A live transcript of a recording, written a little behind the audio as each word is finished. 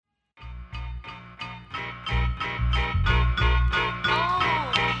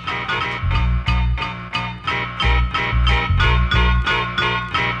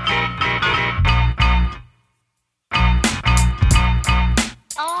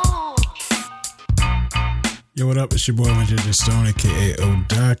Yo, what up? It's your boy, JJ Stone, aka O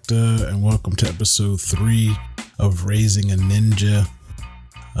Doctor, and welcome to episode 3 of Raising a Ninja.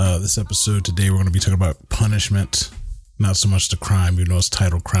 This episode today, we're going to be talking about punishment, not so much the crime, even though it's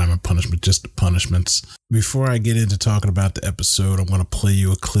titled Crime and Punishment, just the punishments. Before I get into talking about the episode, I'm going to play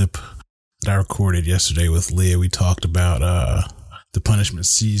you a clip that I recorded yesterday with Leah. We talked about the punishment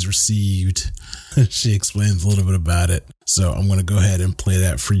she's received. She explains a little bit about it. So I'm going to go ahead and play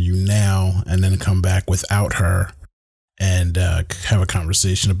that for you now and then come back without her and have a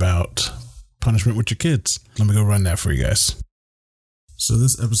conversation about punishment with your kids. Let me go run that for you guys. So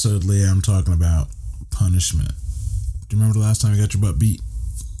this episode, Leah, I'm talking about punishment. Do you remember the last time you got your butt beat?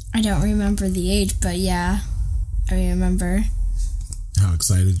 I don't remember the age, but yeah, I remember. How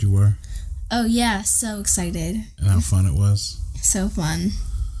excited you were? Oh yeah, so excited. And how fun it was? So fun.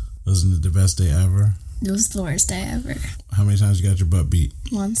 Wasn't it the best day ever? It was the worst day ever. How many times you got your butt beat?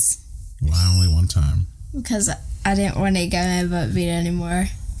 Once. Why only one time? Because I didn't want to get my butt beat anymore.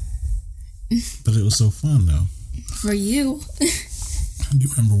 But it was so fun, though. For you. Do you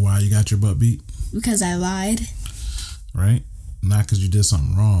remember why you got your butt beat? Because I lied. Right? Not because you did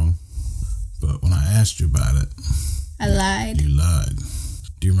something wrong, but when I asked you about it, I lied. You lied.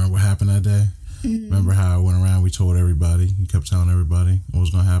 Do you remember what happened that day? Mm-hmm. Remember how I went around, we told everybody, you kept telling everybody what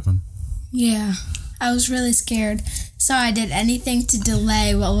was going to happen? Yeah. I was really scared, so I did anything to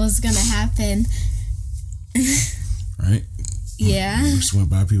delay what was going to happen. Right? Yeah. You just went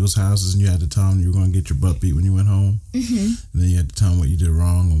by people's houses and you had to tell them you were going to get your butt beat when you went home. Mm-hmm. And then you had to tell them what you did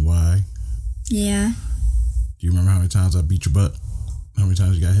wrong and why. Yeah. Do you remember how many times I beat your butt? How many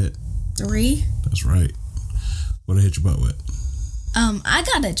times you got hit? 3. That's right. What did I hit your butt with? I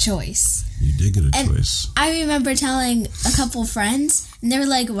got a choice. You did get a choice. I remember telling a couple friends, and they were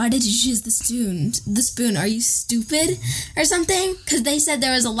like, why did you choose the spoon? Are you stupid? Or something? Because they said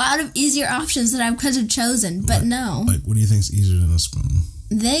there was a lot of easier options that I could have chosen, but no. Like, what do you think is easier than a spoon?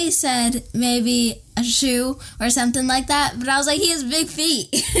 They said maybe a shoe or something like that, but I was like, he has big feet.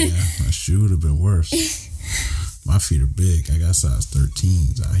 Yeah, a shoe would have been worse. My feet are big. I got size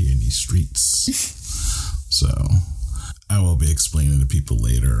 13s out here in these streets. So I will be explaining to people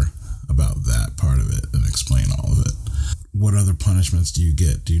later about that part of it and explain all of it. What other punishments do you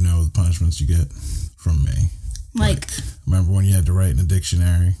get? Do you know the punishments you get from me? Like remember when you had to write in a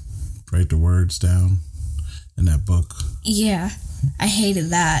dictionary, write the words down in that book? Yeah, I hated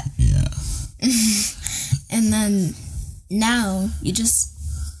that. Yeah. And then now you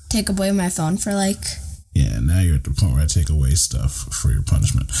just take away my phone for like... Yeah, now you're at the point where I take away stuff for your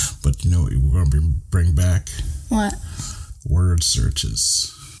punishment. But you know what we're going to bring back? What? Word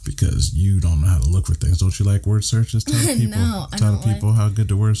searches. Because you don't know how to look for things. Don't you like word searches? Tell the people, no, tell the people how good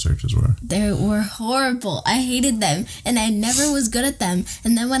the word searches were. They were horrible. I hated them. And I never was good at them.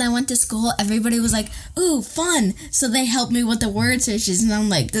 And then when I went to school, everybody was like, ooh, fun. So they helped me with the word searches. And I'm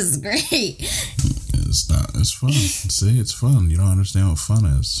like, this is great. It's not. It's fun. See, it's fun. You don't understand what fun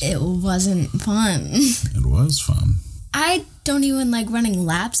is. It wasn't fun. It was fun. I don't even like running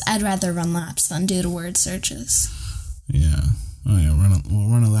laps. I'd rather run laps than do the word searches. Yeah. Oh, yeah.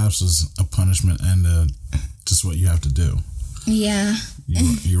 Running laps is a punishment and just what you have to do. Yeah.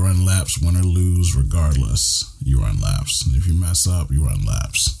 You run laps, win or lose, regardless. You run laps. And if you mess up, you run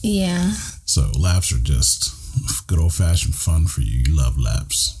laps. Yeah. So laps are just good old-fashioned fun for you. You love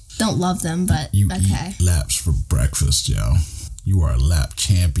laps. Don't love them, but you okay. Eat laps for breakfast, yo. You are a lap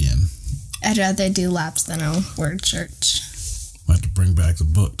champion. I'd rather do laps than a word search. Might have to bring back the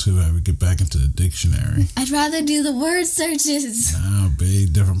book, too, have we get back into the dictionary. I'd rather do the word searches. Nah,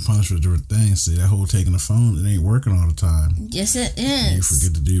 big, different punishments, different things. See, that whole taking the phone, it ain't working all the time. Yes, it is. You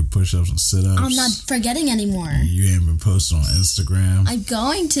forget to do your push-ups and sit-ups. I'm not forgetting anymore. You ain't been posting on Instagram. I'm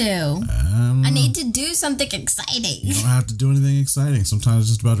going to. I need to do something exciting. You don't have to do anything exciting. Sometimes it's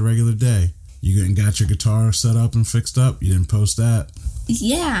just about a regular day. You got your guitar set up and fixed up. You didn't post that.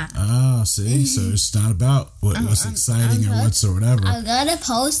 Yeah. Oh, see? So it's not about what's exciting or what's or whatever. I'm going to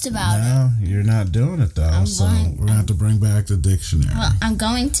post about it. No, you're not doing it, though. We're going to have to bring back the dictionary. Well, I'm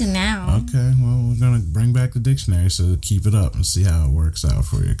going to now. Okay, well, we're going to bring back the dictionary, so keep it up and see how it works out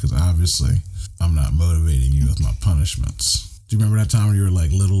for you, because obviously I'm not motivating you with my punishments. Do you remember that time when you were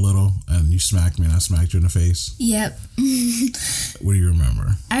like little, and you smacked me and I smacked you in the face? Yep. What do you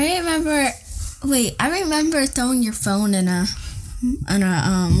remember? I remember throwing your phone in a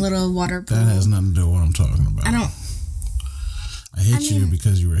little water pool. That has nothing to do with what I'm talking about. I hit you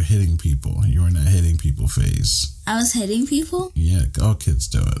because you were hitting people. You were in that hitting people phase. I was hitting people? Yeah, all kids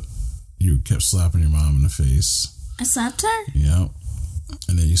do it. You kept slapping your mom in the face. I slapped her? Yep.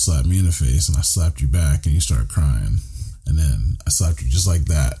 And then you slapped me in the face, and I slapped you back, and you started crying. And then I slapped you just like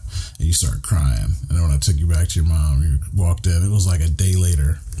that. And you started crying. And then when I took you back to your mom, you walked in. It was like a day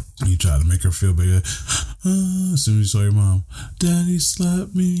later. You tried to make her feel better. As soon as you saw your mom, Daddy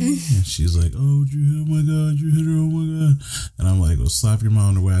slapped me. And she's like, oh my God, you hit her, oh my God. And I'm like, well, slap your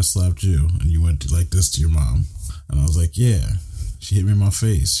mom the way I slapped you. And you went like this to your mom. And I was like, yeah, she hit me in my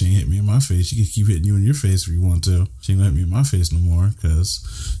face. She ain't hit me in my face. She can keep hitting you in your face if you want to. She ain't gonna hit me in my face no more, because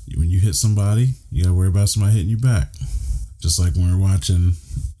when you hit somebody, you gotta worry about somebody hitting you back. Just like when we were watching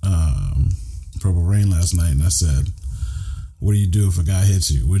Purple Rain last night, and I said, what do you do if a guy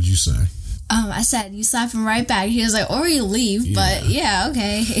hits you? What did you say? I said, you slap him right back. He was like, or you leave, but yeah,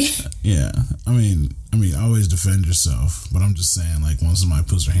 okay. Yeah. I mean, always defend yourself, but I'm just saying, like, once somebody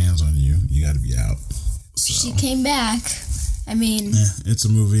puts their hands on you, you got to be out. So, she came back. I mean, it's a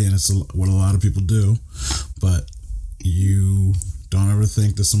movie, and it's what a lot of people do, but you don't ever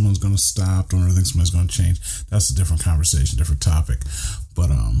think that someone's going to stop. Don't ever think somebody's going to change. That's a different conversation, different topic.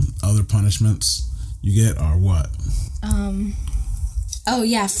 But other punishments you get are what? Oh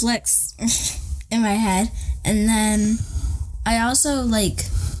yeah, flicks in my head. And then I also, like,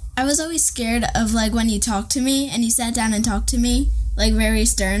 I was always scared of, like, when you talked to me and you sat down and talked to me, like, very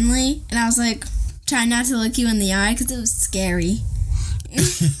sternly. And I was like, trying not to look you in the eye because it was scary.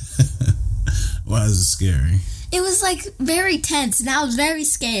 Why is it scary? It was, like, very tense, and I was very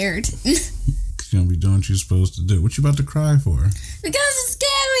scared. You're going to be doing what you're supposed to do. What you about to cry for? Because it's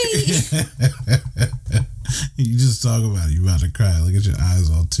scary. You just talk about it. You about to cry. Look at your eyes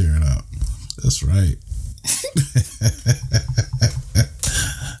all tearing up. That's right.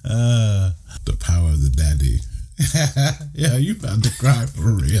 The power of the daddy. Yeah, you about to cry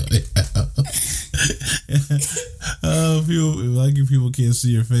for real. If people can't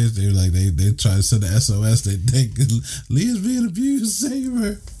see your face, they try to send the SOS. They think Leah's being abused. Save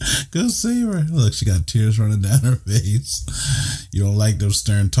her. Go save her. Look, she got tears running down her face. You don't like those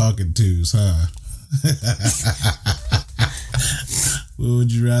stern talking tos, huh? What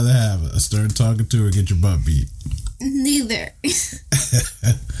would you rather have? A stern talking to or get your butt beat? Neither.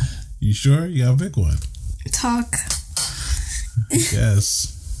 You sure? You gotta pick one. Talk. I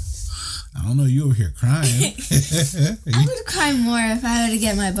guess. I don't know, you over here crying. I would cry more if I were to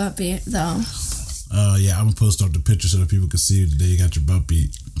get my butt beat, though. Yeah, I'm gonna post up the picture so that people can see you today. You got your butt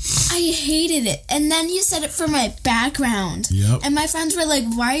beat. I hated it. And then you said it for my background. Yep. And my friends were like,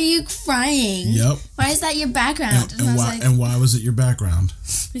 why are you crying? Yep. Why is that your background? And why was it your background?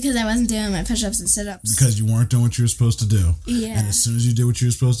 Because I wasn't doing my push-ups and sit-ups. Because you weren't doing what you were supposed to do. Yeah. And as soon as you did what you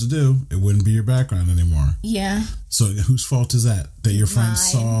were supposed to do, it wouldn't be your background anymore. Yeah. So whose fault is that? That your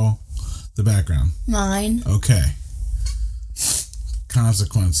friends saw the background? Mine. Okay.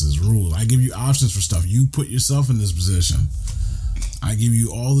 Consequences, rules. I give you options for stuff. You put yourself in this position. I give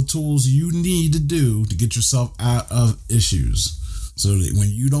you all the tools you need to do to get yourself out of issues. So that when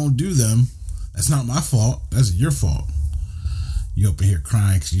you don't do them, that's not my fault. That's your fault. You up in here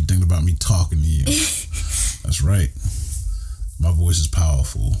crying because you think about me talking to you. That's right. My voice is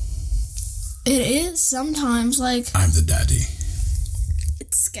powerful. It is sometimes, like... I'm the daddy.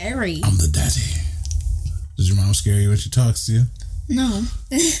 It's scary. I'm the daddy. Does your mom scare you when she talks to you? No.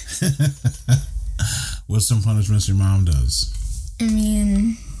 What's some punishments your mom does? I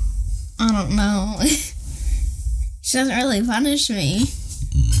mean, I don't know. She doesn't really punish me.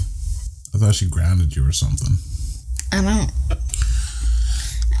 I thought she grounded you or something. I don't.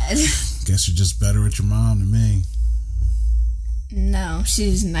 Guess you're just better with your mom than me. No,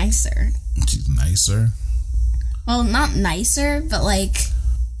 she's nicer. She's nicer? Well, not nicer, but, like,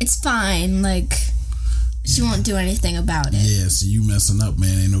 it's fine. Like, she won't do anything about it. Yeah, so you messing up,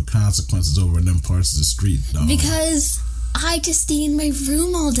 man. Ain't no consequences over in them parts of the street, dog. Because I just stay in my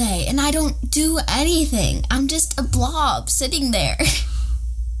room all day, and I don't do anything. I'm just a blob sitting there.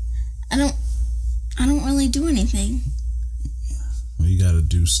 I don't really do anything. Well, you gotta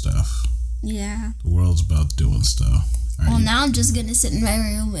do stuff. Yeah. The world's about doing stuff. Well, now I'm just gonna sit in my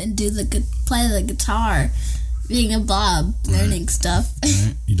room and play the guitar, being a blob, learning stuff.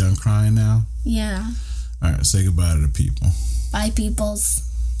 Alright, you done crying now? Yeah. Alright, say goodbye to the people. Bye, peoples.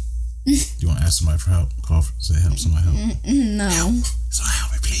 You want to ask somebody for help? Call for, say help, somebody help. No. Help. Somebody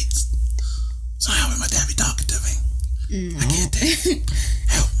help me, please. Somebody help me, my dad be talking to me. No. I can't take it.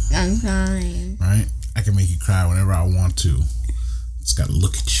 Help. I'm fine. Right? I can make you cry whenever I want to. Just gotta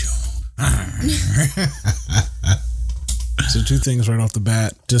look at you. So 2 things right off the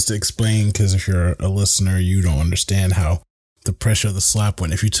bat, just to explain, because if you're a listener, you don't understand how the pressure of the slap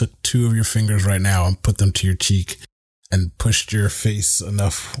went. If you took 2 of your fingers right now and put them to your cheek and pushed your face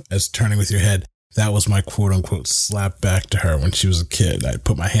enough as turning with your head, That was my quote unquote slap back to her when she was a kid. I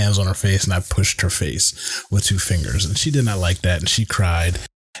put my hands on her face and I pushed her face with 2 fingers, and she did not like that, and she cried,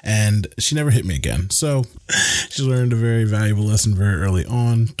 and she never hit me again. So she learned a very valuable lesson very early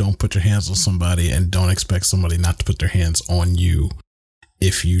on. Don't put your hands on somebody, and don't expect somebody not to put their hands on you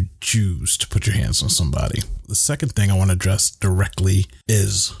if you choose to put your hands on somebody. The second thing I want to address directly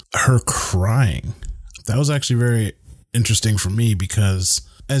is her crying. That was actually very interesting for me because,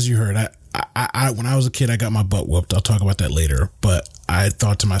 as you heard, I when I was a kid, I got my butt whooped. I'll talk about that later. But I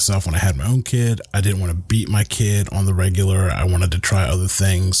thought to myself, when I had my own kid, I didn't want to beat my kid on the regular. I wanted to try other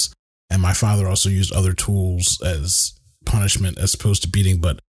things. And my father also used other tools as punishment as opposed to beating.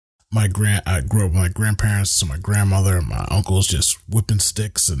 But I grew up with my grandparents, so my grandmother and my uncles just whipping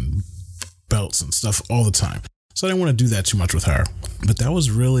sticks and belts and stuff all the time. So I didn't want to do that too much with her. But that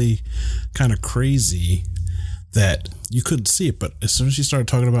was really kind of crazy that you couldn't see it. But as soon as she started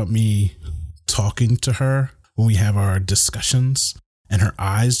talking about me talking to her when we have our discussions, and her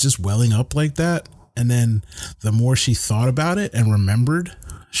eyes just welling up like that, and then the more she thought about it and remembered,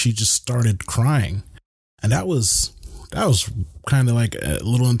 she just started crying. And that was kind of like a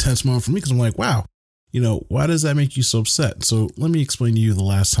little intense moment for me, because I'm like, wow, why does that make you so upset? So let me explain to you the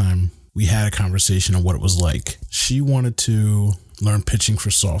last time we had a conversation on what it was like. She wanted to learn pitching for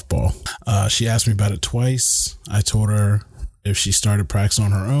softball. She asked me about it twice. I told her if she started practicing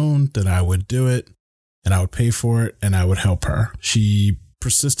on her own, then I would do it, and I would pay for it, and I would help her. She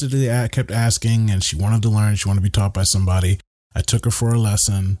persistently kept asking, and she wanted to learn. She wanted to be taught by somebody. I took her for a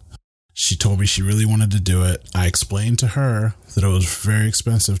lesson. She told me she really wanted to do it. I explained to her that it was very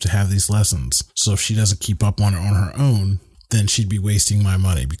expensive to have these lessons. So if she doesn't keep up on it on her own, then she'd be wasting my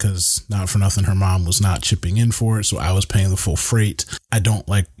money, because not for nothing, her mom was not chipping in for it. So I was paying the full freight. I don't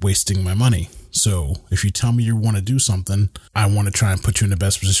like wasting my money. So if you tell me you want to do something, I want to try and put you in the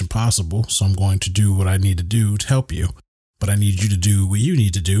best position possible. So I'm going to do what I need to do to help you. But I need you to do what you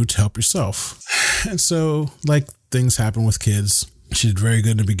need to do to help yourself. And so, like things happen with kids, she did very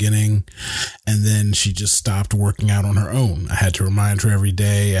good in the beginning, and then she just stopped working out on her own. I had to remind her every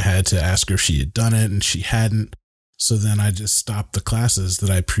day. I had to ask her if she had done it, and she hadn't. So then I just stopped the classes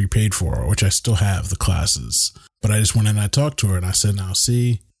that I prepaid for, which I still have the classes. But I just went in and I talked to her, and I said, now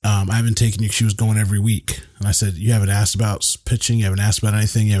see, I haven't taken you. She was going every week. And I said, you haven't asked about pitching. You haven't asked about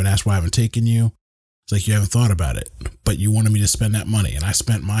anything. You haven't asked why I haven't taken you. It's like, you haven't thought about it, but you wanted me to spend that money. And I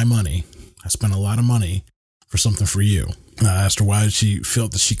spent my money. I spent a lot of money for something for you. And I asked her why she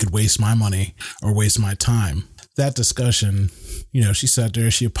felt that she could waste my money or waste my time. That discussion, she sat there,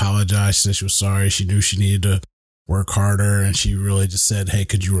 she apologized. She said she was sorry. She knew she needed to work harder. And she really just said, hey,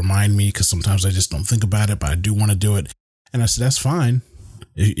 could you remind me? Because sometimes I just don't think about it, but I do want to do it. And I said, that's fine.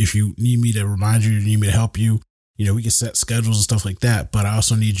 If you need me to remind you, you need me to help you, we can set schedules and stuff like that. But I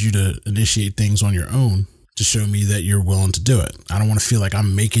also need you to initiate things on your own to show me that you're willing to do it. I don't want to feel like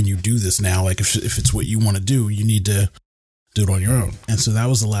I'm making you do this now. Like if it's what you want to do, you need to do it on your own. And so that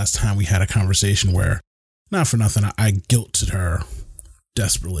was the last time we had a conversation where, not for nothing, I guilted her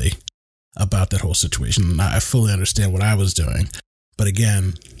desperately about that whole situation. I fully understand what I was doing. But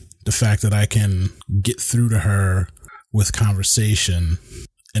again, the fact that I can get through to her with conversation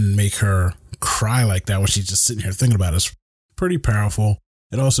and make her cry like that when she's just sitting here thinking about it is pretty powerful.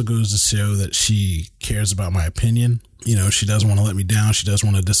 It also goes to show that she cares about my opinion. She doesn't want to let me down. She doesn't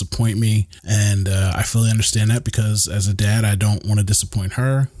want to disappoint me. And I fully understand that, because as a dad, I don't want to disappoint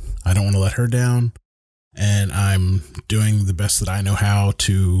her. I don't want to let her down. And I'm doing the best that I know how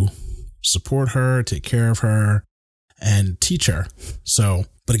to support her, take care of her, and teach her. So,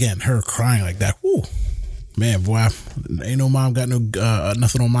 but again, her crying like that, whoo, man, boy, ain't no mom got no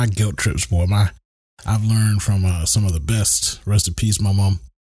nothing on my guilt trips, boy. I've learned from some of the best, rest in peace, my mom,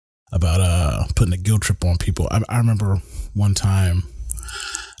 about putting a guilt trip on people. I remember one time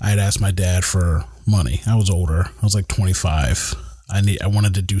I had asked my dad for money. I was older. I was like 25. I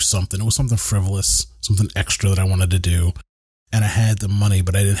wanted to do something. It was something frivolous, something extra that I wanted to do. And I had the money,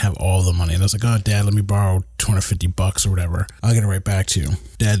 but I didn't have all the money. And I was like, oh, Dad, let me borrow $250 or whatever. I'll get it right back to you.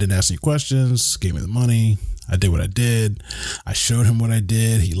 Dad didn't ask any questions, gave me the money. I did what I did. I showed him what I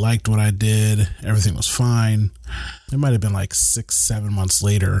did. He liked what I did. Everything was fine. It might have been like 6-7 months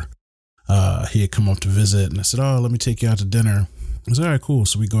later. He had come up to visit, and I said, oh, let me take you out to dinner. I said, all right, cool.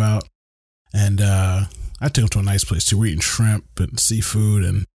 So we go out, and I took him to a nice place too. We're eating shrimp and seafood,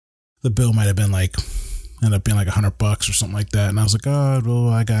 and the bill might have been like, ended up being like $100 or something like that. And I was like, oh, well,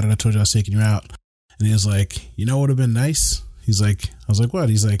 I got it. I told you I was taking you out. And he was like, what would have been nice? I was like, what?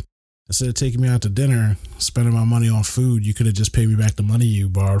 He's like, instead of taking me out to dinner, spending my money on food, you could have just paid me back the money you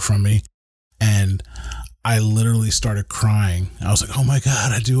borrowed from me. And I literally started crying. I was like, oh my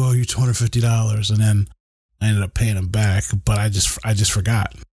God, I do owe you $250. And then I ended up paying him back, but I just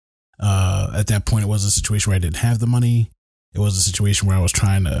forgot. At that point, it was a situation where I didn't have the money. It was a situation where I was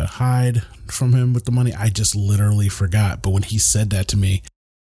trying to hide from him with the money. I just literally forgot. But when he said that to me,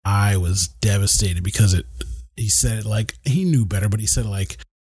 I was devastated because he said it like he knew better, but he said it like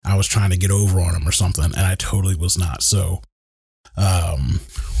I was trying to get over on him or something. And I totally was not. So,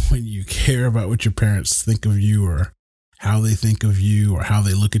 when you care about what your parents think of you or how they think of you or how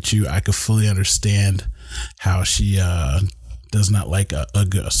they look at you, I could fully understand how she does not like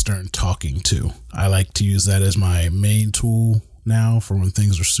a stern talking to. I like to use that as my main tool now for when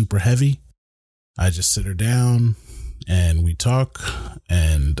things are super heavy. I just sit her down and we talk,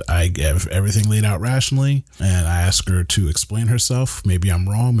 and I have everything laid out rationally, and I ask her to explain herself. Maybe I'm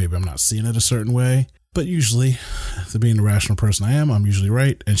wrong, maybe I'm not seeing it a certain way. But usually, being the rational person I am, I'm usually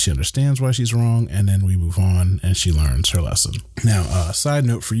right, and she understands why she's wrong, and then we move on, and she learns her lesson. Now, side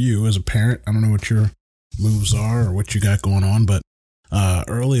note for you as a parent, I don't know what your moves are or what you got going on, but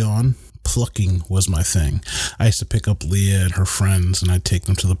early on, plucking was my thing. I used to pick up Leah and her friends, and I'd take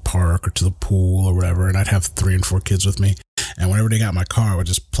them to the park or to the pool or whatever, and I'd have 3 and 4 kids with me, and whenever they got in my car, I would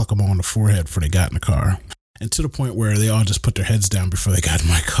just pluck them all on the forehead before they got in the car. And to the point where they all just put their heads down before they got in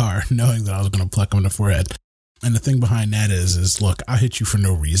my car, knowing that I was going to pluck them in the forehead. And the thing behind that is, look, I hit you for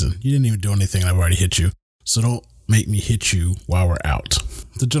no reason. You didn't even do anything, and I've already hit you. So don't make me hit you while we're out.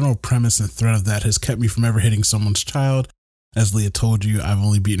 The general premise and thread of that has kept me from ever hitting someone's child. As Leah told you, I've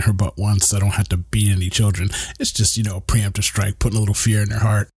only beaten her butt once. So I don't have to beat any children. It's just, a preemptive strike, putting a little fear in their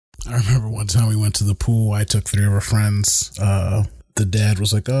heart. I remember one time we went to the pool. I took 3 of our friends. The dad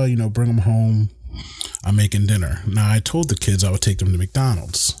was like, oh, bring them home. I'm making dinner. Now, I told the kids I would take them to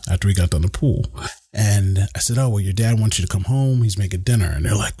McDonald's after we got done the pool. And I said, oh, well, your dad wants you to come home. He's making dinner. And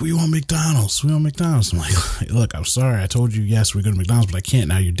they're like, we want McDonald's. We want McDonald's. I'm like, look, I'm sorry. I told you, yes, we're going to McDonald's, but I can't.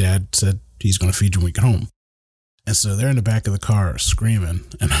 Now your dad said he's going to feed you when we get home. And so they're in the back of the car screaming.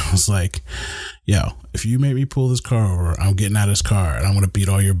 And I was like, yo, if you make me pull this car over, I'm getting out of this car and I'm going to beat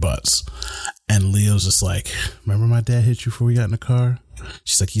all your butts. And Leo's just like, remember my dad hit you before we got in the car?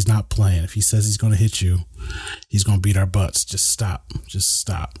 She's like, he's not playing. If he says he's going to hit you, he's going to beat our butts. Just stop.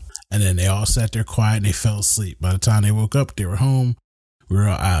 And then they all sat there quiet and they fell asleep. By the time they woke up, they were home.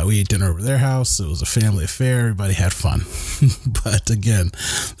 We ate dinner over their house. It was a family affair. Everybody had fun. But again,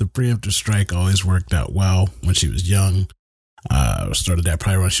 the preemptive strike always worked out well when she was young. Started that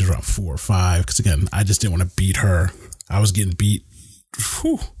probably when she was around 4 or 5. Because again, I just didn't want to beat her. I was getting beat.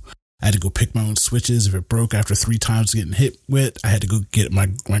 Whew. I had to go pick my own switches. If it broke after 3 times getting hit with, I had to go get my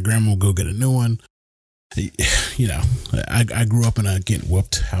grandma would go get a new one. I grew up in a getting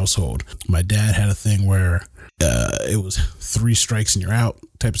whooped household. My dad had a thing where it was 3 strikes and you're out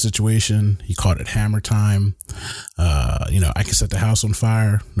type of situation. He called it hammer time. I could set the house on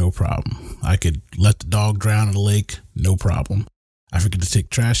fire, no problem. I could let the dog drown in the lake, no problem. I forget to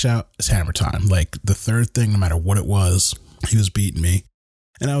take trash out, it's hammer time. Like the 3rd thing, no matter what it was, he was beating me.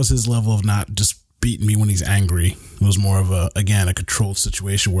 And that was his level of not just beating me when he's angry. It was more of a controlled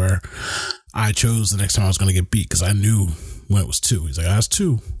situation where I chose the next time I was going to get beat because I knew when it was 2. He's like, that's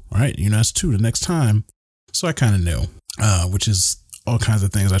 2. All right, that's 2 the next time. So I kind of knew, which is all kinds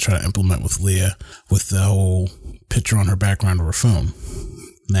of things I try to implement with Leah with the whole picture on her background of her phone.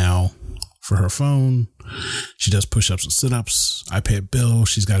 Now, for her phone, she does push-ups and sit-ups. I pay a bill.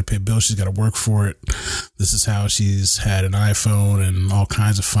 She's got to pay a bill. She's got to work for it. This is how she's had an iPhone and all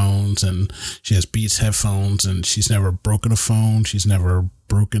kinds of phones, and she has Beats headphones, and she's never broken a phone. She's never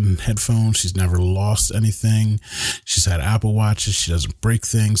broken headphones. She's never lost anything. She's had Apple Watches. She doesn't break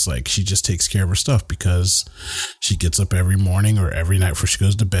things. Like, she just takes care of her stuff because she gets up every morning or every night before she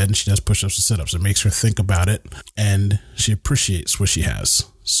goes to bed, and she does push-ups and sit-ups. It makes her think about it, and she appreciates what she has.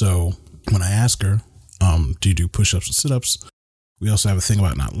 So when I ask her, do you do push-ups and sit-ups? We also have a thing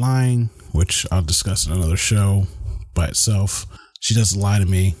about not lying, which I'll discuss in another show by itself. She doesn't lie to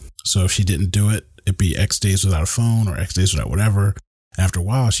me. So if she didn't do it, it'd be X days without a phone or X days without whatever. After a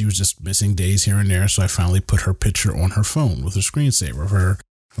while, she was just missing days here and there. So I finally put her picture on her phone with a screensaver of her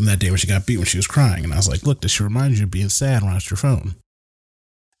from that day when she got beat when she was crying. And I was like, look, this should remind you of being sad when it's your phone.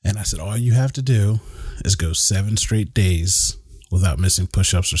 And I said, all you have to do is go 7 straight days without missing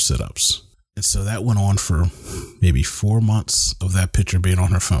push-ups or sit-ups. And so that went on for maybe 4 months of that picture being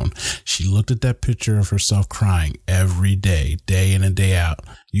on her phone. She looked at that picture of herself crying every day, day in and day out.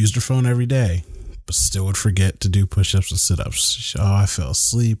 Used her phone every day, but still would forget to do push-ups and sit-ups. Oh, I fell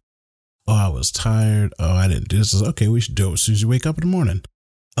asleep. Oh, I was tired. Oh, I didn't do this. Okay, we should do it as soon as you wake up in the morning.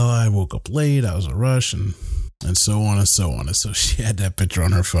 Oh, I woke up late. I was in a rush and so on and so on. And so she had that picture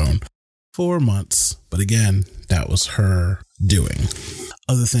on her phone 4 months. But again, that was her doing.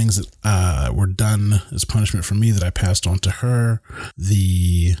 Other things that were done as punishment for me that I passed on to her,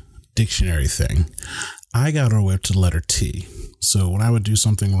 the dictionary thing. I got her away up to the letter T. So when I would do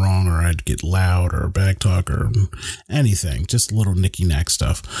something wrong, or I'd get loud or back talk or anything, just little knicky-knack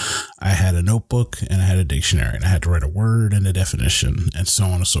stuff, I had a notebook and I had a dictionary, and I had to write a word and a definition and so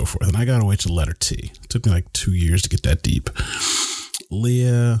on and so forth. And I got away to the letter T. It took me like 2 years to get that deep.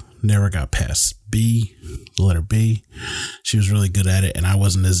 Leah never got past B, the letter B. She was really good at it, and I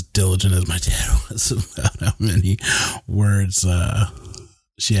wasn't as diligent as my dad was about how many words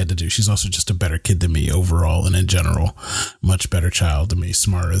she had to do. She's also just a better kid than me overall, and in general, much better child than me,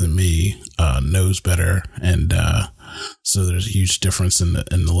 smarter than me, knows better, and so there's a huge difference in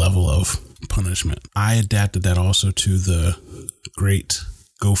the level of punishment. I adapted that also to the great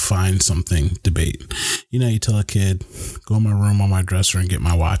go find something debate. You know, you tell a kid, go in my room on my dresser and get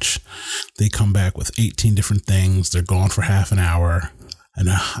my watch. They come back with 18 different things. They're gone for half an hour. And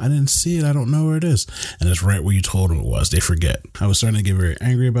I didn't see it. I don't know where it is. And it's right where you told them it was. They forget. I was starting to get very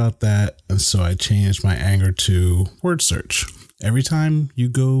angry about that. And so I changed my anger to word search. Every time you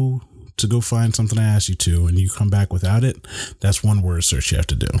go find something I asked you to and you come back without it, that's one word search you have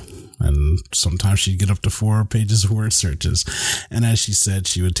to do. And sometimes she'd get up to 4 pages of word searches. And as she said,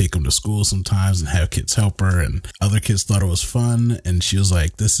 she would take them to school sometimes and have kids help her. And other kids thought it was fun. And she was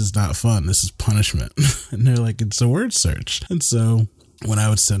like, this is not fun. This is punishment. And they're like, it's a word search. And so when I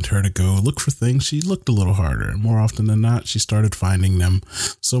would send her to go look for things, she looked a little harder. And more often than not, she started finding them,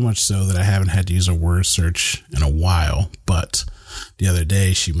 so much so that I haven't had to use a word search in a while. But the other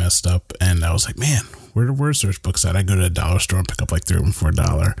day she messed up and I was like, man, where are the word search books at? I go to a dollar store and pick up like 3 of them for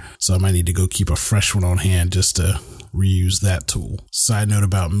 $1. So I might need to go keep a fresh one on hand just to reuse that tool. Side note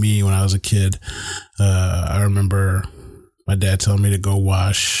about me when I was a kid, I remember my dad telling me to go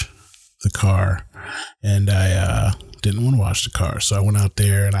wash the car, and I didn't want to wash the car. So I went out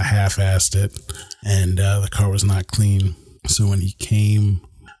there and I half-assed it, and the car was not clean. So when he came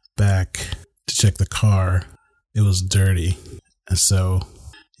back to check the car, it was dirty. And so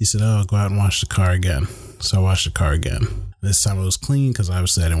he said, oh, go out and wash the car again. So I washed the car again. This time it was clean because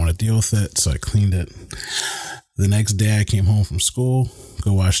obviously I didn't want to deal with it. So I cleaned it. The next day I came home from school,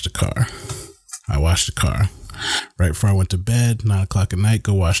 go wash the car. I washed the car. Right before I went to bed, 9 o'clock at night,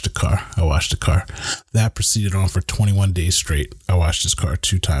 go wash the car. I washed the car. That proceeded on for 21 days straight. I washed this car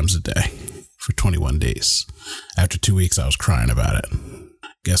 2 times a day for 21 days. After 2 weeks, I was crying about it.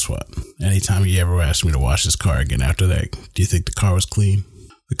 Guess what? Anytime you ever asked me to wash this car again after that, do you think the car was clean?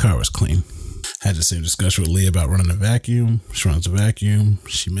 The car was clean. Had the same discussion with Leah about running the vacuum. She runs the vacuum.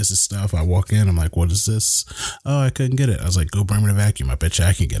 She misses stuff. I walk in. I'm like, what is this? Oh, I couldn't get it. I was like, go bring me the vacuum. I bet you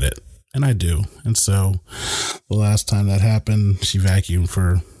I can get it. And I do. And so the last time that happened, she vacuumed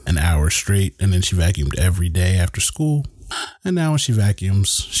for an hour straight. And then she vacuumed every day after school. And now when she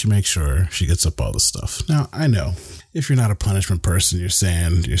vacuums, she makes sure she gets up all the stuff. Now, I know if you're not a punishment person, you're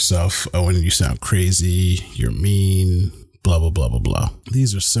saying to yourself, oh, and you sound crazy, you're mean, blah, blah, blah, blah, blah.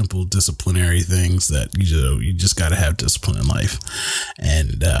 These are simple disciplinary things that, you just got to have discipline in life.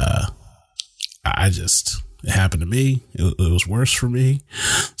 And it happened to me. It was worse for me.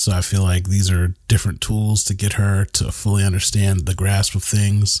 So I feel like these are different tools to get her to fully understand the grasp of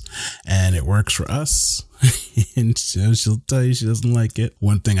things. And it works for us. And she'll tell you she doesn't like it.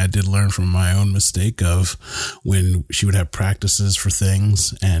 One thing I did learn from my own mistake of when she would have practices for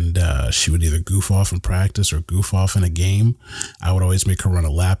things and she would either goof off in practice or goof off in a game, I would always make her run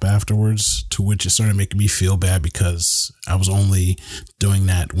a lap afterwards, to which it started making me feel bad because I was only doing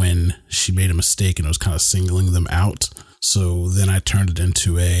that when she made a mistake and it was kind of singling them out. So then I turned it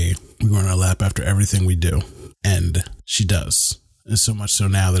into we run a lap after everything we do. And she does. And so much so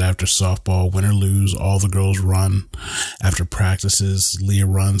now that after softball, win or lose, all the girls run. After practices, Leah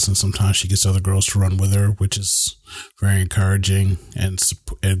runs, and sometimes she gets other girls to run with her, which is very encouraging and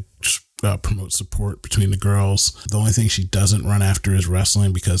promotes support between the girls. The only thing she doesn't run after is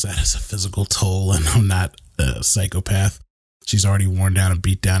wrestling because that is a physical toll, and I'm not a psychopath. She's already worn down and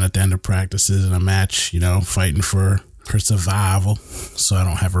beat down at the end of practices in a match, fighting for her survival. So I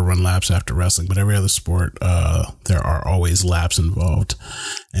don't have her run laps after wrestling, but every other sport, there are always laps involved,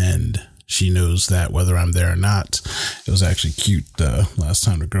 and she knows that whether I'm there or not. It was actually cute. Last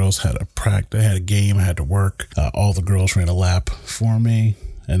time the girls had a game, I had to work. All the girls ran a lap for me,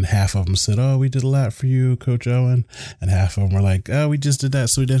 and half of them said, oh, we did a lap for you, Coach Owen. And half of them were like, oh, we just did that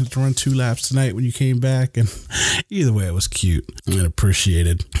so we didn't have to run 2 laps tonight when you came back. And either way, it was cute and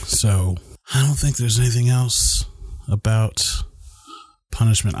appreciated. So I don't think there's anything else about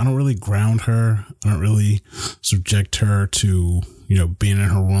punishment. I don't really ground her. I don't really subject her to, being in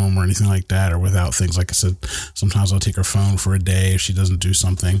her room or anything like that, or without things. Like I said, sometimes I'll take her phone for a day if she doesn't do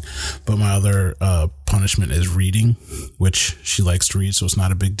something. But my other punishment is reading, which she likes to read, so it's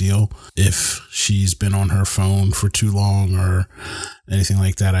not a big deal. If she's been on her phone for too long or anything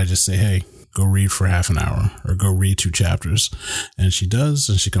like that, I just say, hey, go read for half an hour or go read 2 chapters. And she does,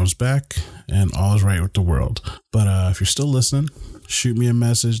 and she comes back, and all is right with the world. But if you're still listening, shoot me a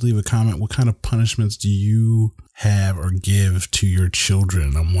message, leave a comment. What kind of punishments do you have or give to your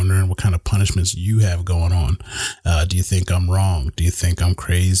children? I'm wondering what kind of punishments you have going on. Do you think I'm wrong? Do you think I'm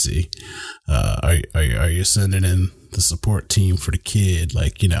crazy? Are you sending in the support team for the kid?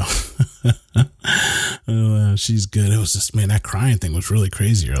 She's good. It was just, man, that crying thing was really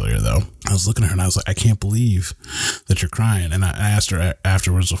crazy earlier though. I was looking at her and I was like, I can't believe that you're crying. And I asked her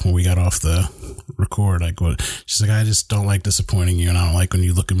afterwards when we got off the record, like, what? She's like, I just don't like disappointing you, and I don't like when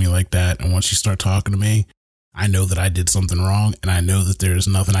you look at me like that. And once you start talking to me, I know that I did something wrong, and I know that there's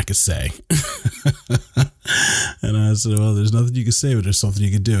nothing I could say. And I said, well, there's nothing you can say, but there's something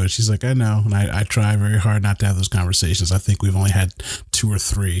you can do. And she's like, I know. And I try very hard not to have those conversations. I think we've only had 2 or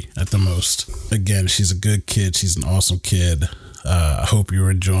 3 at the most. Again, she's a good kid. She's an awesome kid. I hope you're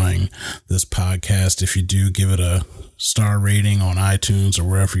enjoying this podcast. If you do, give it a star rating on iTunes or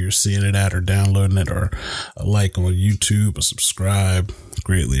wherever you're seeing it at, or downloading it, or a like on YouTube, or subscribe.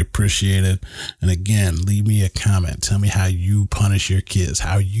 Greatly appreciated. And again, leave me a comment. Tell me how you punish your kids,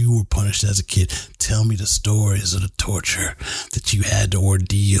 how you were punished as a kid. Tell me the stories of the torture that you had to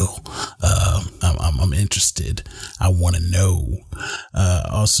ordeal. I'm interested. I want to know.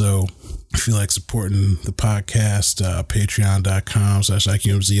 Also, if you like supporting the podcast,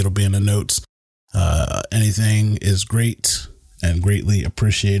 patreon.com/IQMZ, it'll be in the notes. Anything is great and greatly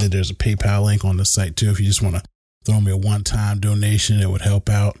appreciated. There's a PayPal link on the site too. If you just want to throw me a one-time donation, it would help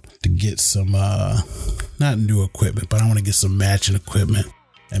out to get some, not new equipment, but I want to get some matching equipment.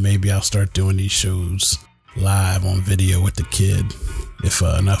 And maybe I'll start doing these shows live on video with the kid if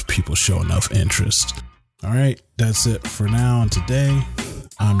enough people show enough interest. All right, that's it for now and today.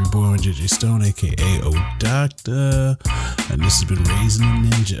 I'm your boy JJ Stone, aka O Doctor, and this has been Raising a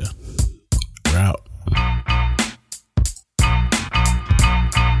Ninja. We're out.